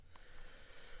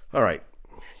All right.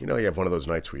 You know, you have one of those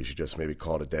nights where you should just maybe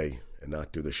call it a day and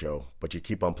not do the show, but you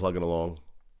keep on plugging along.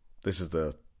 This is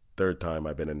the third time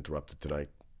I've been interrupted tonight,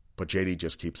 but JD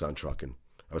just keeps on trucking.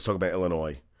 I was talking about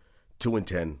Illinois,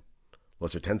 2-10,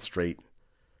 lost their 10th straight,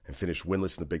 and finished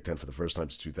winless in the Big Ten for the first time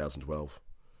since 2012.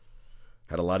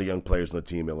 Had a lot of young players on the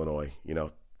team, Illinois. You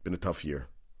know, been a tough year.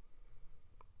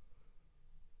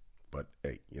 But,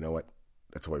 hey, you know what?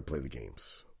 That's why we play the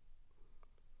games.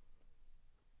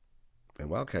 And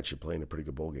Wildcats are playing a pretty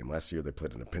good bowl game. Last year they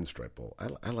played in a pinstripe bowl.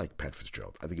 I like Pat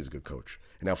Fitzgerald. I think he's a good coach.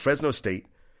 And now Fresno State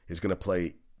is going to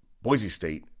play Boise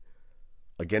State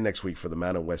again next week for the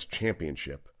Mountain West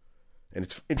Championship. And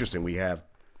it's interesting.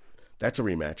 That's a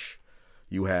rematch.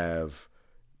 You have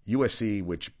USC,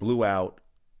 which blew out.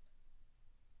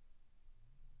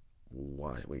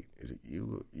 Wait, is it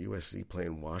USC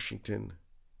playing Washington?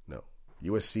 No.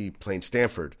 USC playing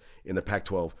Stanford in the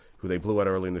Pac-12, who they blew out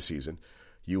early in the season.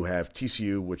 You have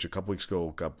TCU, which a couple weeks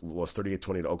ago lost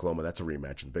 38-20 to Oklahoma. That's a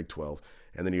rematch in the Big 12.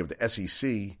 And then you have the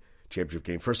SEC championship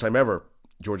game. First time ever,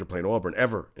 Georgia playing Auburn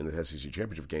ever in the SEC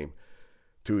championship game.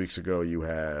 2 weeks ago, you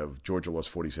have Georgia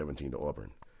lost 40-17 to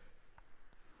Auburn.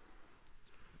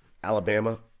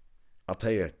 Alabama, I'll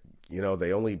tell you,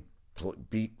 they only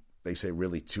beat, they say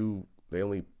really they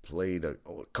only played a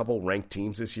couple ranked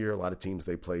teams this year. A lot of teams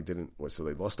they played didn't, so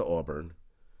they lost to Auburn.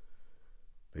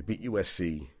 They beat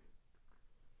USC.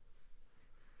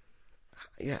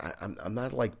 Yeah, I'm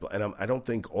not like, and I don't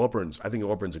think I think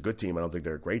Auburn's a good team. I don't think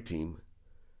they're a great team.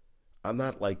 I'm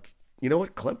not like, you know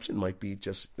what? Clemson might be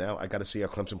just now. I got to see how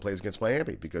Clemson plays against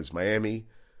Miami because Miami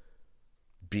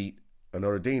beat a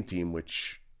Notre Dame team,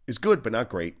 which is good but not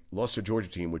great. Lost to a Georgia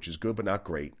team, which is good but not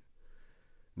great.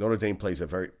 Notre Dame plays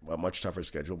a much tougher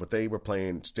schedule, but they were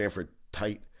playing Stanford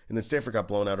tight, and then Stanford got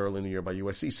blown out early in the year by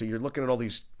USC. So you're looking at all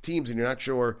these teams, and you're not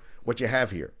sure what you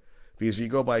have here because if you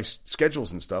go by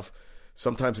schedules and stuff.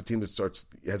 Sometimes a team that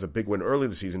has a big win early in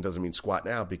the season doesn't mean squat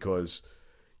now because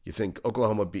you think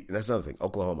Oklahoma beat, and that's another thing,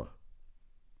 Oklahoma,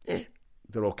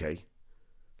 they're okay.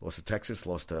 Lost to Texas,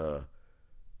 lost to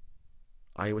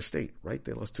Iowa State, right?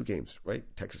 They lost 2 games, right?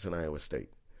 Texas and Iowa State.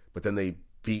 But then they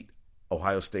beat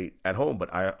Ohio State at home, but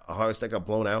Ohio State got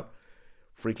blown out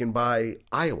freaking by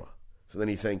Iowa. So then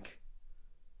you think,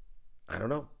 I don't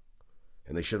know.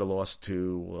 And they should have lost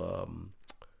to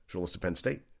Penn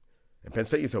State. And Penn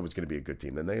State you thought was going to be a good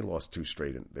team. Then they lost 2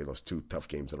 straight, and they lost 2 tough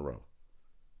games in a row.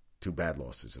 2 bad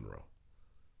losses in a row.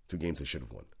 2 games they should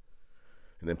have won.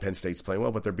 And then Penn State's playing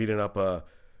well, but they're beating up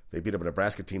they beat up a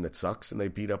Nebraska team that sucks, and they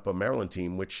beat up a Maryland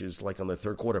team which is like on their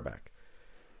third quarterback.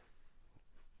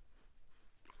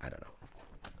 I don't know.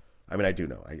 I mean, I do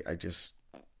know. I guess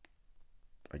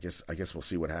we'll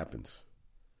see what happens.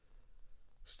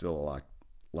 Still a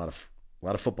lot of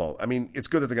football. I mean, it's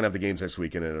good that they're going to have the games next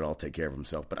weekend and it'll all take care of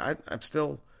themselves. But I'm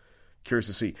still curious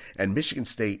to see. And Michigan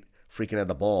State freaking had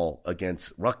the ball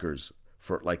against Rutgers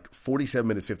for like 47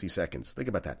 minutes, 50 seconds. Think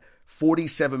about that.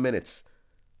 47 minutes.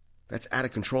 That's out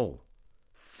of control.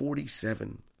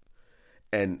 47.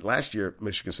 And last year,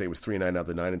 Michigan State was 3-9 out of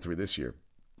the 9-3 this year.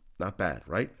 Not bad,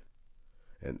 right?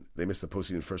 And they missed the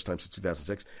postseason the first time since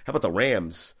 2006. How about the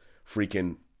Rams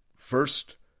freaking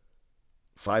first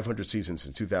 500 seasons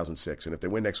in 2006, and if they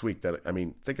win next week,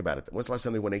 think about it. When's the last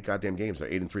time they won 8 goddamn games? They're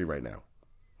 8-3 right now.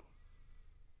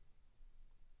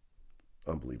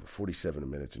 Unbelievable. 47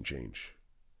 minutes and change.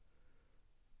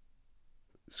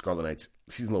 Scarlet Knights,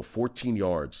 season low 14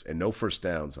 yards and no first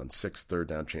downs on 6 third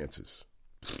down chances.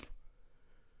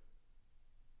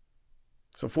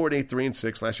 So 4-8,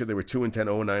 3-6. Last year they were 2-10,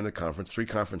 0-9 in the conference. 3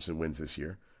 conference wins this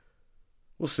year.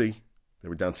 We'll see. They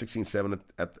were down 16-7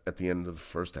 at the end of the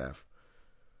first half.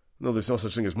 No, there's no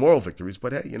such thing as moral victories,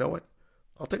 but hey, you know what?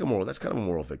 I'll take a moral. That's kind of a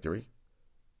moral victory.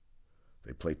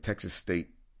 They play Texas State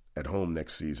at home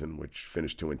next season, which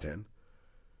finished 2-10.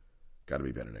 Got to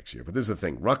be better next year. But this is the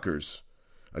thing. Rutgers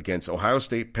against Ohio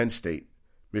State, Penn State,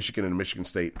 Michigan, and Michigan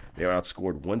State, they are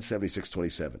outscored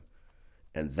 176-27.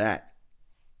 And that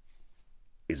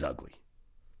is ugly.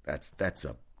 It's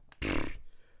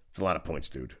a lot of points,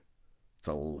 dude. It's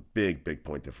a big, big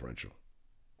point differential.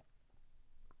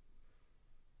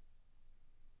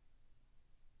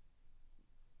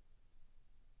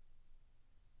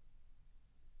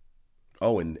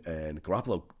 Oh, and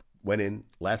Garoppolo went in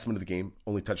last minute of the game,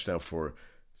 only touchdown for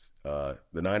the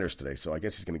Niners today. So I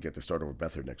guess he's going to get the start over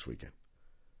Beathard next weekend.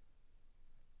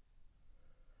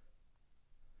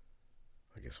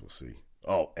 I guess we'll see.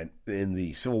 Oh, and in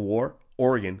the Civil War,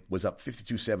 Oregon was up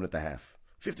 52-7 at the half.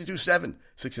 52-7,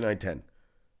 69-10.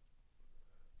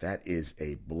 That is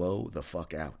a blow the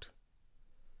fuck out.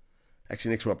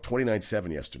 Actually, Knicks were up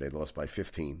 29-7 yesterday. They lost by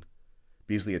 15.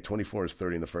 Beasley had 24 as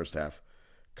 30 in the first half.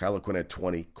 Kyler Quinn had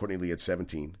 20. Courtney Lee had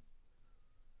 17.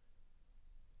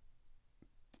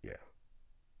 Yeah.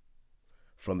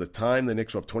 From the time the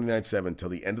Knicks were up 29-7 till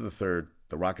the end of the third,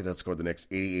 the Rockets outscored the Knicks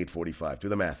 88-45. Do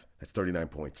the math. That's 39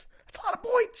 points. That's a lot of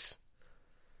points.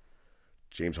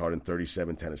 James Harden,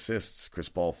 37, 10 assists. Chris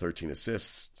Paul, 13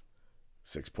 assists,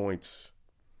 6 points.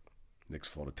 Knicks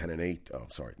fall to 10-8. Oh, I'm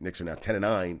sorry. Knicks are now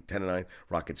 10-9. 10-9.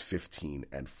 Rockets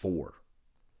 15-4.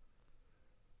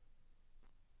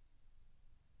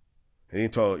 And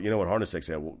you know what Hornacek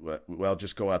said? Well,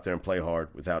 just go out there and play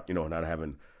hard without, not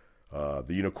having the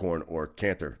unicorn or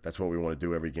Cantor. That's what we want to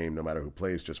do every game, no matter who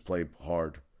plays. Just play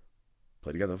hard,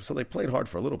 play together. So they played hard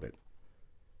for a little bit.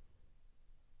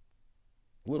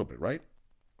 A little bit, right?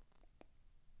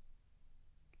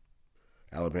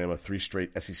 Alabama, 3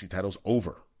 straight SEC titles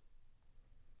over.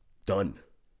 Done.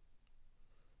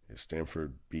 Yeah,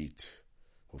 Stanford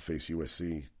will face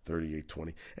USC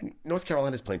 38-20. And North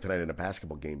Carolina's playing tonight in a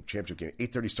basketball game, championship game.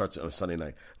 8:30 starts on a Sunday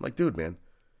night. I'm like, dude, man.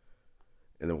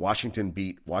 And then Washington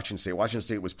beat Washington State. Washington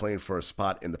State was playing for a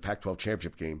spot in the Pac-12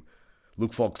 championship game.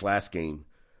 Luke Falk's last game,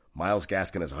 Myles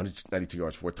Gaskin has 192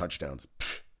 yards, 4 touchdowns.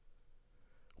 Pfft.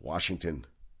 Washington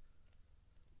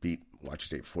beat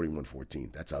Washington State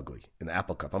 41-14. That's ugly. In the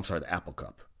Apple Cup. I'm sorry, the Apple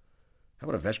Cup. How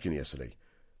about Ovechkin yesterday?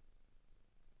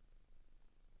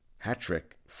 Hat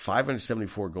trick,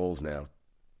 574 goals now.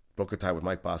 Broke a tie with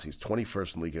Mike Bossy. He's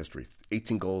 21st in league history.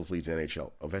 18 goals, leads the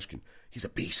NHL. Ovechkin, he's a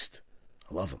beast.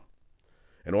 I love him.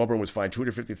 And Auburn was fined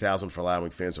 $250,000 for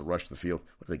allowing fans to rush the field.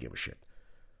 What do they give a shit?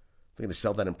 They're going to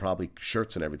sell that in probably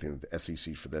shirts and everything, the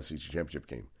SEC for the SEC championship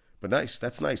game. But nice.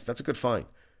 That's nice. That's a good fine.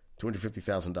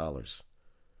 $250,000.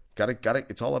 Got it.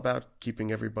 It's all about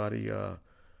keeping everybody.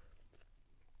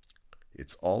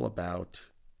 It's all about,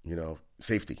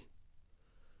 safety.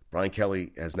 Brian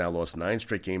Kelly has now lost 9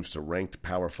 straight games to ranked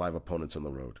Power 5 opponents on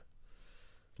the road.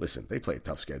 Listen, they play a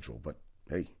tough schedule, but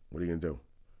hey, what are you going to do?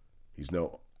 He's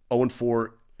no 0-4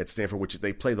 at Stanford, which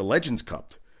they play the Legends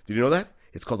Cup. Did you know that?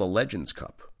 It's called the Legends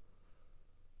Cup.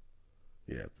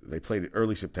 Yeah, they played it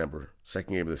early September,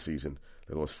 second game of the season.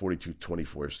 They lost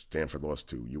 42-24. Stanford lost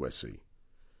to USC.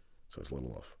 So it's a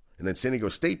little off. And then San Diego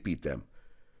State beat them.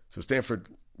 So Stanford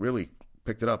really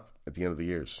picked it up at the end of the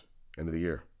year. It's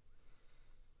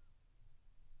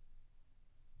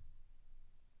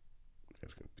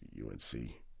going to be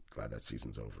UNC. Glad that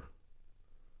season's over.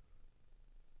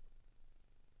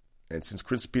 And since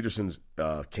Chris Peterson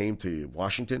came to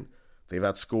Washington, they've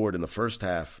outscored in the first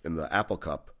half in the Apple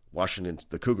Cup,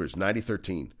 the Cougars,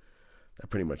 90-13. That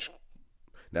pretty much.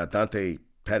 Now, Dante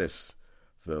Pettis,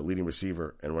 the leading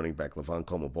receiver, and running back Levon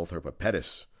Coleman both hurt, but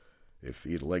Pettis, if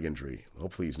he had a leg injury,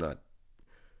 hopefully he'll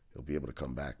be able to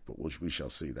come back, but we shall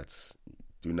see.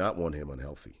 Do not want him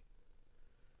unhealthy.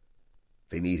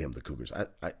 They need him, the Cougars.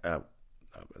 The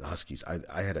Huskies.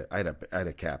 I had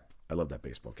a cap. I love that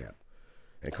baseball cap.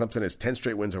 And Clemson has 10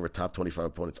 straight wins over top 25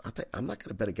 opponents. I'm not going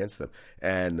to bet against them.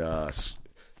 And Dabo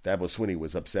Swinney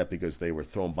was upset because they were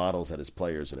throwing bottles at his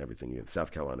players and everything. And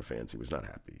South Carolina fans, he was not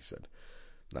happy. He said,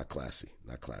 not classy.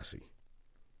 I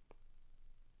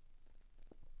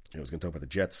was going to talk about the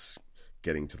Jets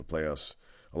getting to the playoffs.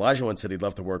 Elijah once said he'd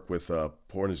love to work with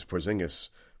Porzingis.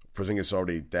 Porzingis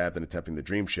already dabbed in attempting the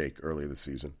Dream Shake earlier this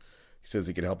season. He says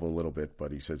he could help him a little bit,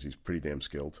 but he says he's pretty damn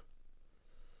skilled.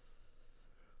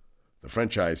 The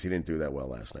franchise, he didn't do that well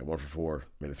last night. 1 for 4,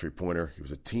 made a 3-pointer. He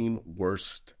was a team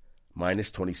worst, minus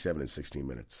 27 in 16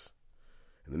 minutes.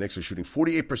 And the Knicks are shooting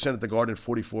 48% at the Garden,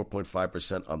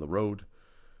 44.5% on the road.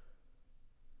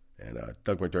 And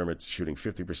Doug McDermott's shooting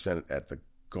 50% at the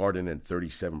Garden and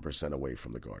 37% away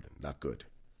from the Garden. Not good.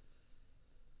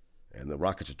 And the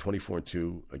Rockets are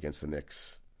 24-2 against the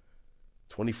Knicks.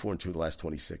 24-2 the last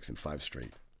 26 in 5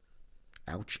 straight.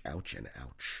 Ouch, ouch, and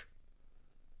ouch.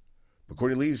 But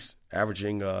Courtney Lee's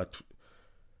averaging career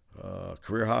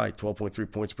high, 12.3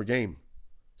 points per game.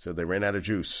 So they ran out of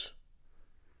juice.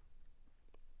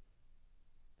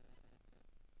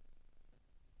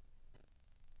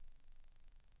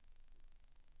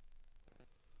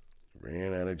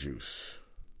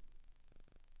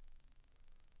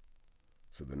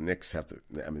 So the Nets have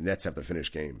to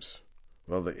finish games.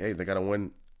 Well, they got to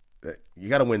win. You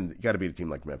got to win. You got to beat a team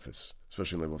like Memphis,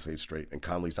 especially when they lost 8 straight, and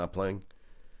Conley's not playing.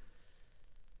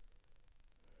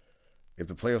 If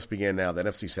the playoffs began now, the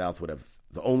NFC South would have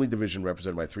the only division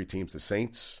represented by 3 teams: the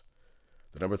Saints,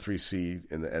 the number 3 seed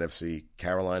in the NFC,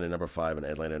 Carolina number 5, and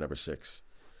Atlanta number 6.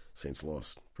 Saints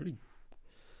lost. Pretty.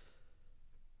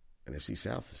 NFC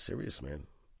South is serious, man.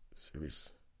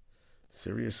 Serious.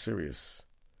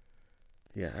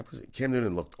 Yeah, Cam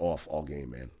Newton looked off all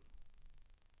game, man.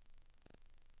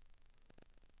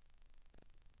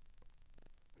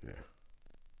 Yeah.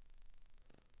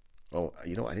 Oh,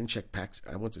 I didn't check Pax.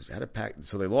 I went to had a Pack.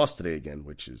 So they lost today again,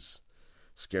 which is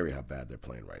scary how bad they're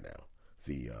playing right now.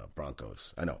 The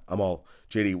Broncos. I know.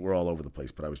 JD, we're all over the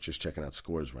place, but I was just checking out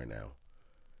scores right now.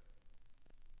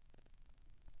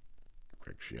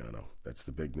 Greg Schiano. That's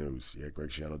the big news. Yeah, Greg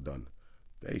Schiano done.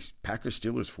 Hey, Packers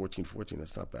Steelers 14-14.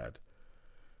 That's not bad.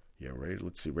 Yeah,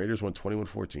 let's see. Raiders won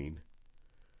 21-14.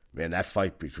 Man, that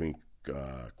fight between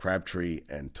Crabtree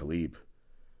and Talib.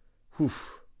 Whew.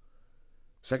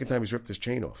 Second time he's ripped his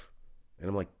chain off. And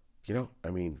I'm like,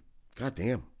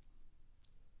 goddamn.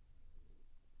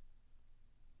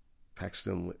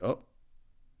 Paxton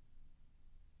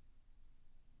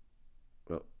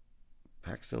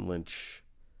Lynch.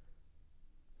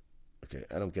 Okay,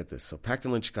 I don't get this. So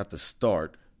Paxton Lynch got the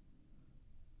start.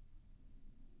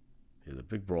 Here's a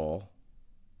big brawl.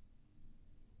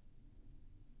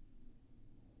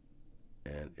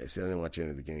 And I said I didn't watch any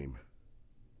of the game.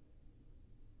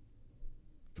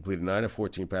 Completed 9 of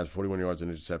 14 passes, 41 yards, and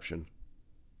interception.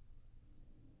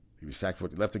 He was sacked.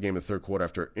 Left the game in the third quarter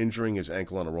after injuring his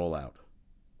ankle on a rollout.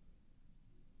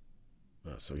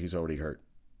 So he's already hurt.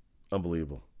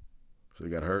 Unbelievable. So he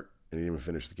got hurt, and he didn't even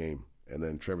finish the game. And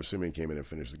then Trevor Siemian came in and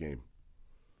finished the game.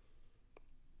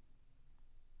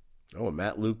 Oh, and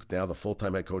Matt Luke, now the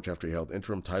full-time head coach after he held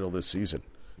interim title this season.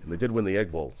 And they did win the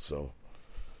Egg Bowl, so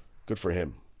good for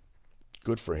him.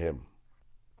 Good for him.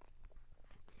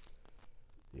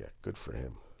 Yeah, good for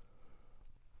him.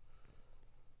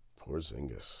 Poor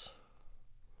Porzingis.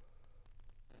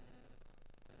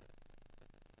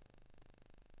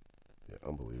 Yeah,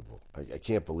 unbelievable. I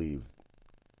can't believe.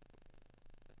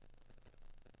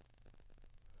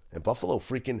 And Buffalo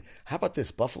freaking, how about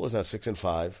this? Buffalo's now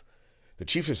 6-5. The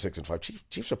Chiefs are 6-5.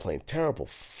 Chiefs are playing terrible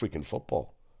freaking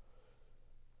football.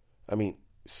 I mean,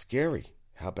 scary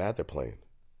how bad they're playing.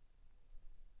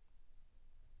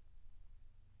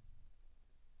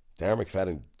 Darren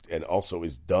McFadden and also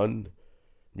is done.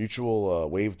 Mutual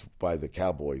waived by the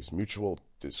Cowboys. Mutual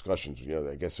discussions.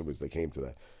 I guess it was they came to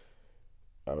that.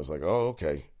 I was like, oh,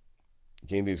 okay.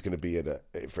 Game day is going to be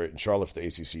in Charlotte for the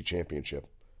ACC championship.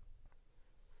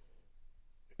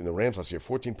 In the Rams last year,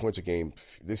 14 points a game.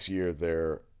 This year,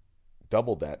 they're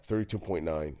doubled that,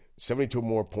 32.9. 72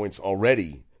 more points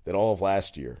already than all of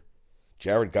last year.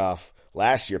 Jared Goff,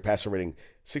 last year, passer rating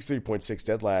 63.6,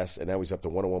 dead last, and now he's up to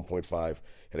 101.5.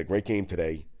 Had a great game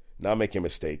today, not making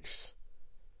mistakes.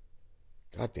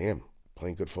 God damn,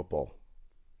 playing good football.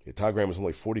 Yeah, Todd Graham was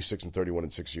only 46-31 in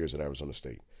 6 years at Arizona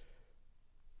State.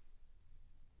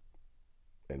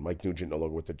 And Mike Nugent no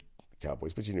longer with the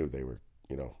Cowboys, but you knew they were,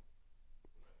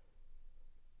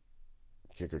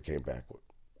 Kicker came back.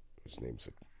 His name's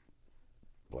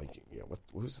blanking. Yeah,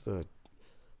 who's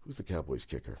the Cowboys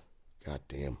kicker? God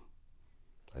damn.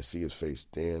 I see his face.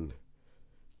 Dan,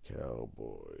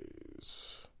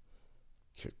 Cowboys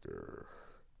kicker.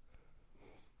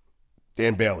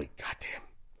 Dan Bailey. God damn.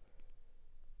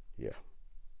 Yeah.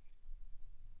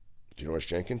 Janoris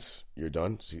Jenkins, you're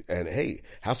done. And hey,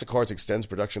 House of Cards extends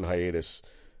production hiatus.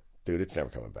 Dude, it's never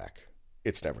coming back.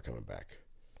 It's never coming back.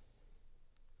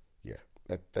 Yeah,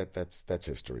 that's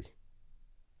history.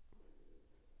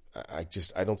 I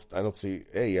don't see.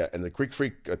 Hey, and the Greek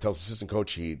Freak tells assistant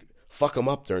coach he'd fuck him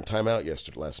up during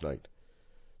timeout last night.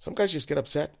 Some guys just get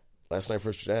upset. Last night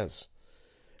for Jazz.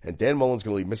 And Dan Mullen's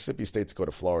going to leave Mississippi State to go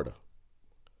to Florida.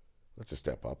 That's a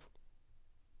step up.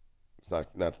 It's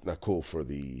not cool for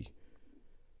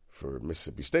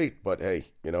Mississippi State, but hey,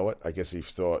 you know what? I guess he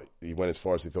went as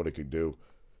far as he thought he could do.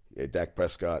 Yeah, Dak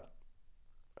Prescott.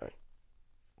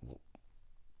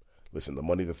 Listen, the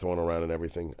money they're throwing around and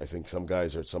everything. I think some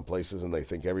guys are at some places and they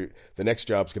think the next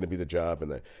job's going to be the job.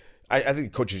 And I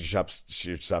think coaches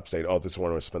should stop saying, "Oh, this is where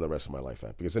I'm going to spend the rest of my life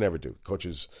at," because they never do.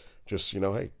 Coaches just,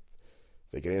 hey,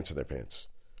 they can answer their pants.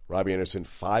 Robbie Anderson,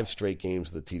 5 straight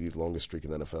games with the TD, the longest streak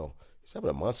in the NFL. He's having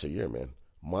a monster year, man.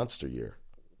 Monster year.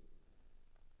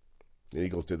 The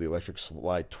Eagles did the electric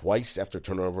slide twice after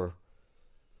turnover.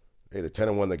 Hey, they're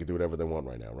 10-1. They can do whatever they want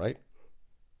right now, right?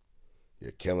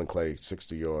 Yeah, Kalen Clay,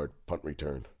 60-yard punt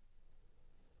return.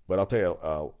 But I'll tell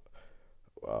you,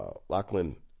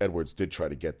 Lachlan Edwards did try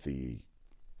to get the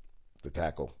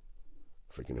tackle.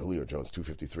 Freaking Julio Jones,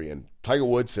 253. And Tiger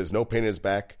Woods says no pain in his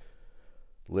back,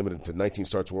 limited to 19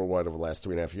 starts worldwide over the last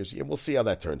 3.5 years. Yeah, we'll see how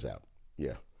that turns out.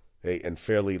 Yeah. Hey, and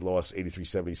Fairleigh lost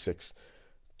 83-76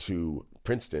 to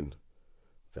Princeton.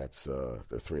 That's they're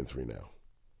 3-3 now.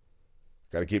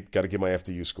 Got to get my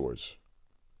FDU scores.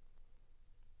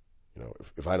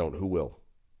 If I don't, who will?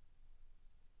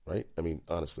 Right? I mean,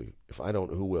 honestly, if I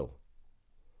don't, who will?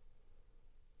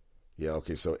 Yeah,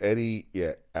 okay, so Eddie,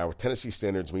 our Tennessee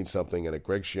standards mean something, and a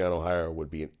Greg Schiano hire would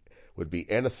be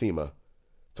anathema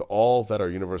To all that our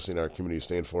university and our community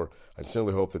stand for, I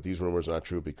sincerely hope that these rumors are not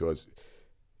true because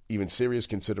even serious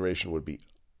consideration would be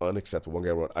unacceptable. One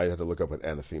guy wrote, I had to look up what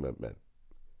anathema meant.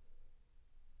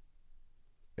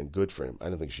 And good for him. I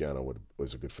don't think Schiano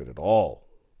was a good fit at all.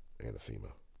 Anathema.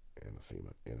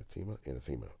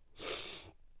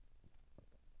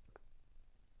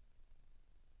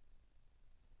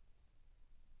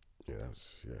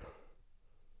 Yeah.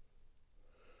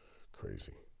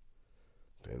 Crazy.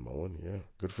 Dan Mullen, yeah.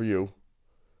 Good for you.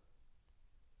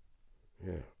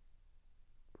 Yeah.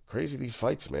 Crazy these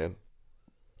fights, man.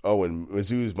 Oh, and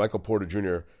Mizzou's Michael Porter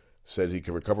Jr. said he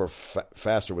can recover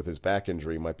faster with his back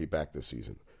injury. He might be back this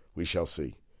season. We shall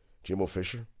see. Jimbo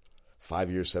Fisher,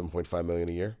 5 years, $7.5 million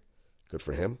a year. Good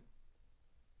for him.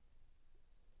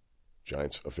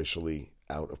 Giants officially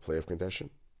out of playoff contention.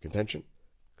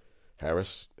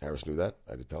 Harris knew that.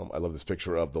 I had to tell him. I love this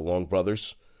picture of the Long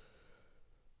brothers.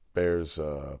 Bears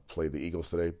played the Eagles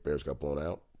today. Bears got blown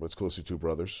out. But it's cool to see two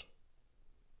brothers.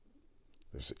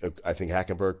 I think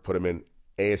Hackenberg put him in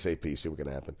ASAP, see what can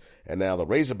happen. And now the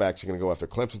Razorbacks are going to go after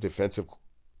Clemson defensive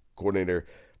coordinator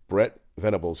Brett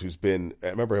Venables, who's been, I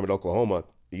remember him at Oklahoma.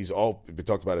 He's been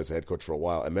talked about as a head coach for a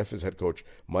while. And Memphis head coach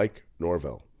Mike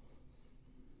Norvell.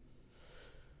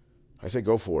 I say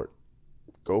go for it.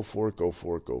 Go for it.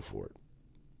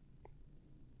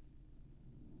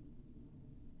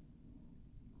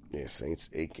 Yeah, Saints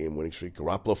 8-game winning streak.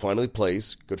 Garoppolo finally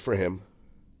plays. Good for him.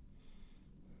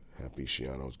 Happy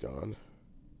Schiano's gone.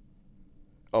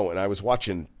 Oh, and I was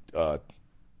watching. I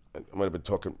might have been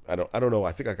talking. I don't know.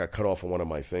 I think I got cut off on one of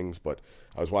my things, but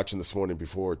I was watching this morning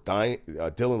before. Dylan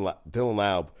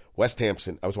Laub, West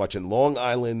Hampton. I was watching Long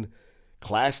Island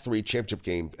Class 3 championship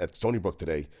game at Stony Brook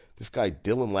today. This guy,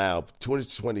 Dylan Laub,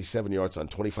 227 yards on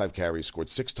 25 carries, scored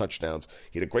 6 touchdowns.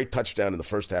 He had a great touchdown in the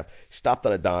first half. He stopped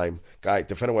on a dime.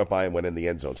 Defender went by and went in the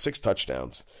end zone. 6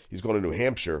 touchdowns. He's going to New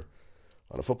Hampshire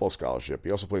on a football scholarship. He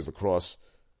also plays lacrosse.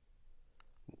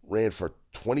 Ran for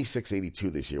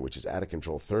 26.82 this year, which is out of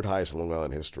control. 3rd highest in Long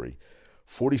Island history.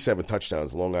 47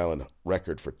 touchdowns, Long Island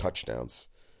record for touchdowns.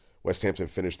 West Hampton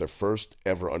finished their first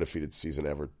ever undefeated season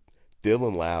ever.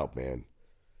 Dylan Laub, man.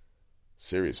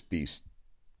 Serious beast.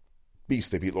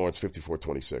 They beat Lawrence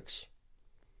 54-26.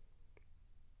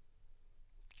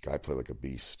 Guy played like a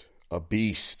beast. A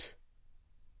beast.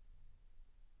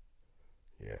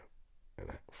 Yeah. And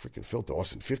freaking Phil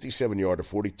Dawson, 57-yarder,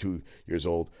 42 years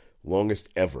old. Longest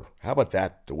ever. How about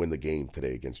that to win the game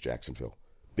today against Jacksonville?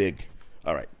 Big.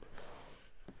 All right.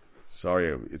 Sorry,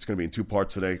 it's going to be in 2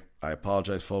 parts today. I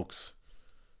apologize, folks.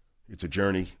 It's a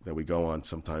journey that we go on.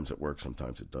 Sometimes it works,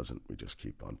 sometimes it doesn't. We just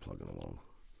keep on plugging along.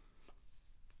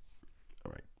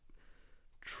 All right.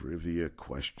 Trivia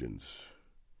questions.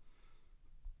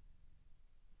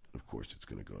 Of course, it's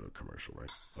going to go to a commercial,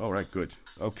 right? All right, good.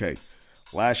 Okay.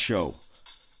 Last show.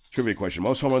 Trivia question.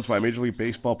 Most home runs by a Major League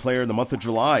Baseball player in the month of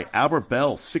July. Albert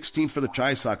Bell, 16 for the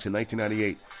Chi Sox in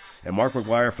 1998. And Mark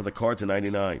McGwire for the Cards in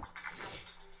 99.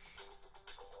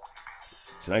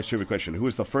 Tonight's trivia question. Who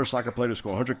is the first soccer player to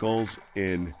score 100 goals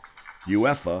in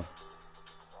UEFA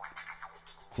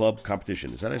club competition?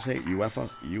 Is that how I say it? UEFA?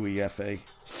 UEFA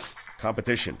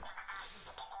competition.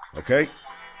 Okay?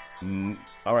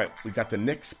 All right. We got the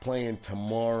Knicks playing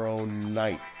tomorrow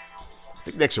night. I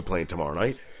think Knicks are playing tomorrow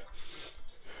night.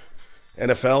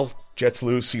 NFL, Jets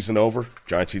lose, season over.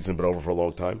 Giants season been over for a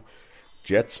long time.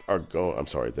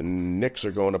 The Knicks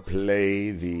are going to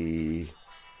play the...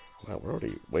 Wow, we're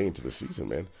already way into the season,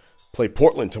 man. Play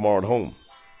Portland tomorrow at home.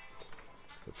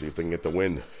 Let's see if they can get the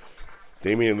win.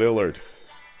 Damian Lillard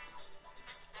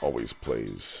always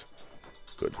plays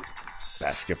good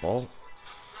basketball.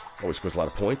 Always scores a lot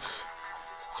of points.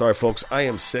 Sorry, folks, I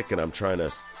am sick and I'm trying to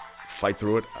fight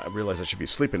through it. I realize I should be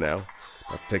sleeping now.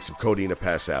 I'll take some codeine to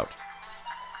pass out.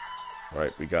 All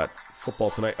right, we got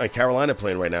football tonight. Carolina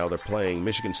playing right now. They're playing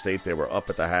Michigan State. They were up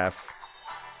at the half.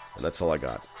 And that's all I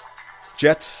got.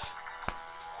 Jets.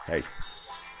 Hey,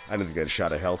 I didn't get a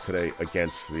shot of hell today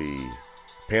against the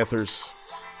Panthers.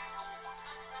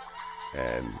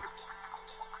 And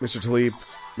Mr. Talib,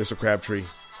 Mr. Crabtree,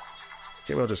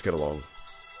 can't we all just get along?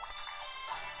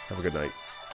 Have a good night.